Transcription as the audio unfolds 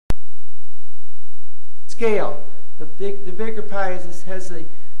scale. The bigger pie has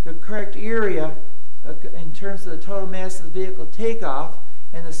the correct area in terms of the total mass of the vehicle takeoff,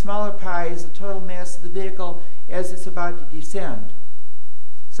 and the smaller pie is the total mass of the vehicle as it's about to descend.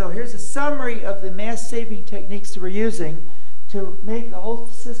 So here's a summary of the mass-saving techniques that we're using to make the whole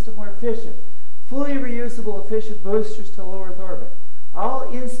system more efficient. Fully reusable, efficient boosters to low Earth orbit.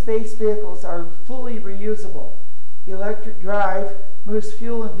 All in-space vehicles are fully reusable. Electric drive moves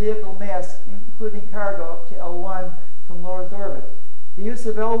fuel and vehicle mass, including cargo, up to L1 from low Earth orbit. The use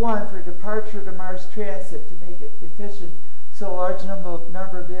of L1 for departure to Mars transit to make it efficient so a large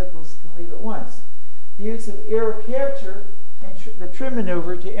number of vehicles can leave at once. The use of aero capture and the trim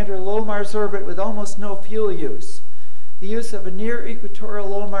maneuver to enter low Mars orbit with almost no fuel use. The use of a near equatorial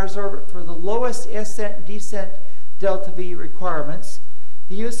low Mars orbit for the lowest ascent and descent delta V requirements.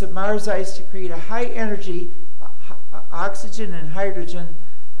 The use of Mars ice to create a high energy oxygen and hydrogen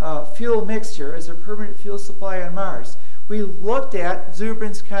fuel mixture as a permanent fuel supply on Mars. We looked at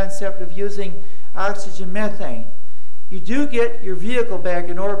Zubrin's concept of using oxygen methane. You do get your vehicle back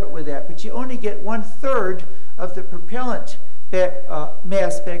in orbit with that, but you only get 1/3 of the propellant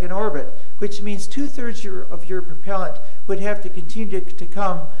mass back in orbit, which means 2/3 of your propellant would have to continue to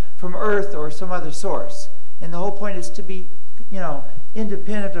come from Earth or some other source. And the whole point is to be,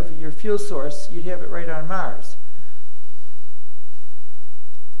 independent of your fuel source. You'd have it right on Mars.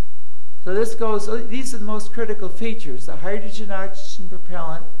 So these are the most critical features: the hydrogen-oxygen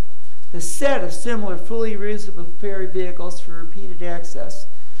propellant, the set of similar fully reusable ferry vehicles for repeated access,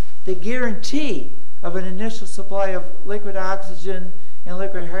 the guarantee of an initial supply of liquid oxygen and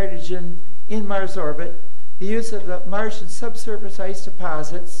liquid hydrogen in Mars orbit, the use of the Martian subsurface ice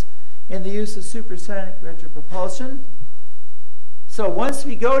deposits, and the use of supersonic retropropulsion. So once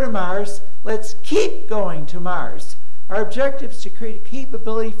we go to Mars, let's keep going to Mars. Our objective is to create a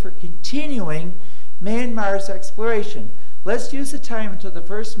capability for continuing manned Mars exploration. Let's use the time until the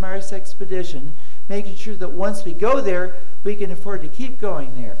first Mars expedition, making sure that once we go there, we can afford to keep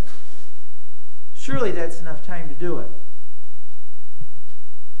going there. Surely that's enough time to do it.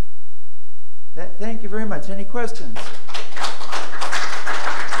 Thank you very much. Any questions? I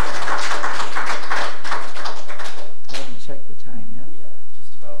haven't checked the time yet. Yeah,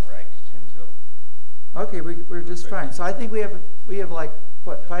 just about right. 10 till. Okay, we're just fine. So I think we have like,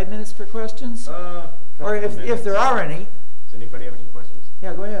 what, 5 minutes for questions? Or if there are any. Does anybody have any questions?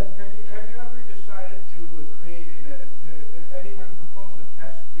 Yeah, go ahead. Have you ever decided to create anyone propose a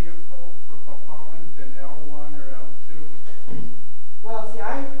test vehicle for propellant in L1 or L2? Well, see,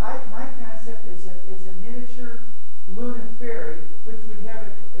 my concept is a miniature lunar ferry, which would have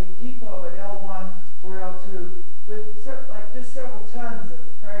a depot at L1 or L2 with just several tons of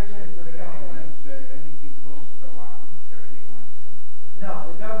cryogenic propellant. Is anything close to launch or anyone?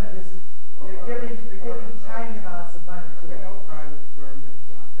 No, the government isn't. They're getting tiny amounts of money to it. No private firm has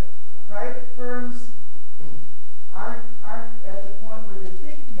done that. Private firms aren't at the point where they're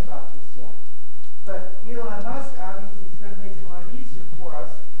thinking about this yet. But Elon Musk obviously is going to make it a lot easier for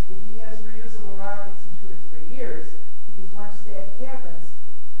us if he has reusable rockets in 2 or 3 years, because once that happens,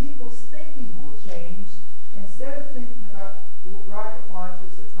 people's thinking will change. Instead of thinking about rocket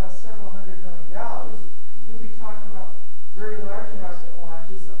launches that cost several $100 million, you'll be talking about very large rocket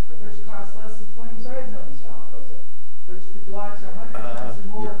launches which cost less than $25 million, which could launch 100 times or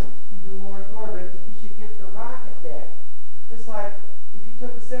more into low Earth orbit if you should get the rocket back. Just like if you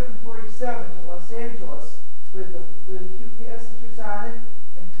took a 747 to Los Angeles with a few passengers on it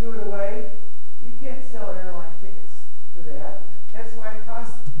and threw it away, you can't sell airline tickets for that. That's why it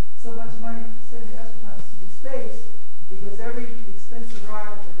costs so much money to send astronauts into space, because every expensive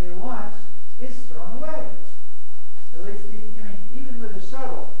rocket that they launch is thrown away. At least, even with a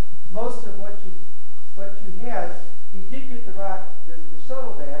shuttle, most of what you had, you did get the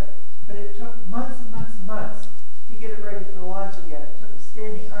shuttle back, but it took months and months and months to get it ready for launch again. It took a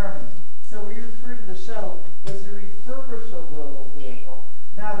standing army. So we refer to the shuttle as a refurbishable vehicle,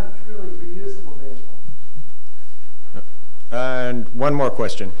 not a truly reusable vehicle. And one more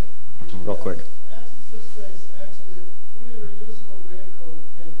question, real quick. Access to space, actually, fully reusable vehicle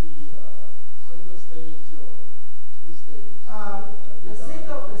can be single stage or 2 stages. The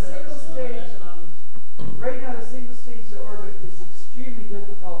single stage, right now the single stage to orbit is extremely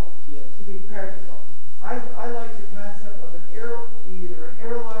difficult to be practical. I like the concept of either an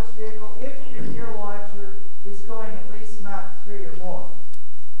air launch vehicle, if your air launcher is going at least Mach 3 or more,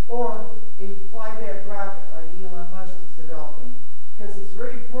 or a flyback rocket like Elon Musk is developing, because it's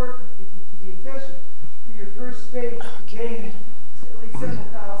very important to be efficient for your first stage to gain at least several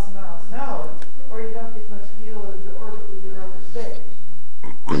thousand miles an hour, or you don't get much deal into orbit with your upper stage.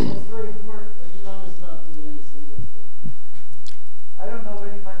 That's very important. Elon is not doing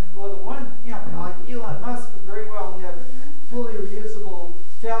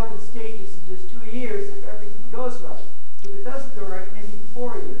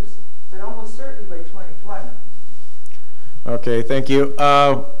Okay, thank you.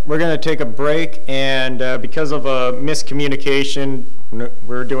 We're going to take a break, and because of a miscommunication,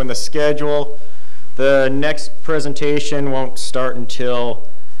 we're doing the schedule. The next presentation won't start until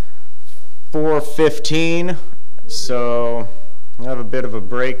 4:15, so we'll have a bit of a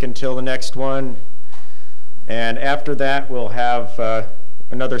break until the next one. And after that, we'll have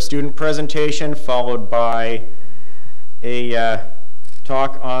another student presentation, followed by a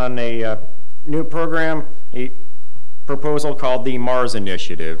talk on a new program, a proposal called the Mars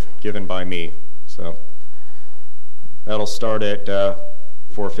Initiative, given by me. So that'll start at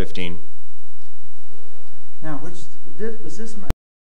 4:15. Now, was this my